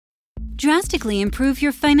Drastically improve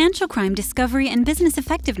your financial crime discovery and business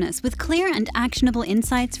effectiveness with clear and actionable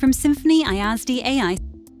insights from Symphony IASD AI.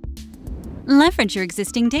 Leverage your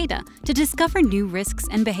existing data to discover new risks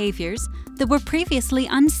and behaviors that were previously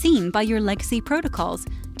unseen by your legacy protocols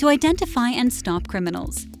to identify and stop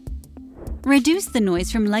criminals. Reduce the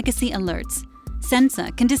noise from legacy alerts.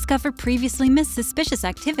 Sensa can discover previously missed suspicious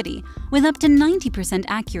activity with up to 90%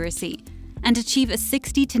 accuracy and achieve a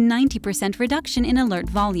 60 to 90% reduction in alert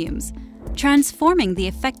volumes, transforming the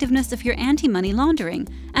effectiveness of your anti-money laundering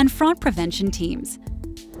and fraud prevention teams.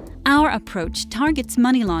 Our approach targets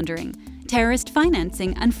money laundering, terrorist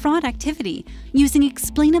financing, and fraud activity using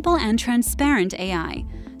explainable and transparent AI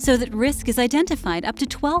so that risk is identified up to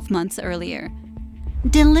 12 months earlier.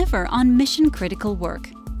 Deliver on mission-critical work,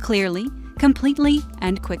 clearly, completely,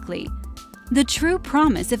 and quickly. The true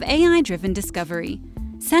promise of AI-driven discovery.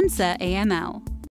 SensaAML.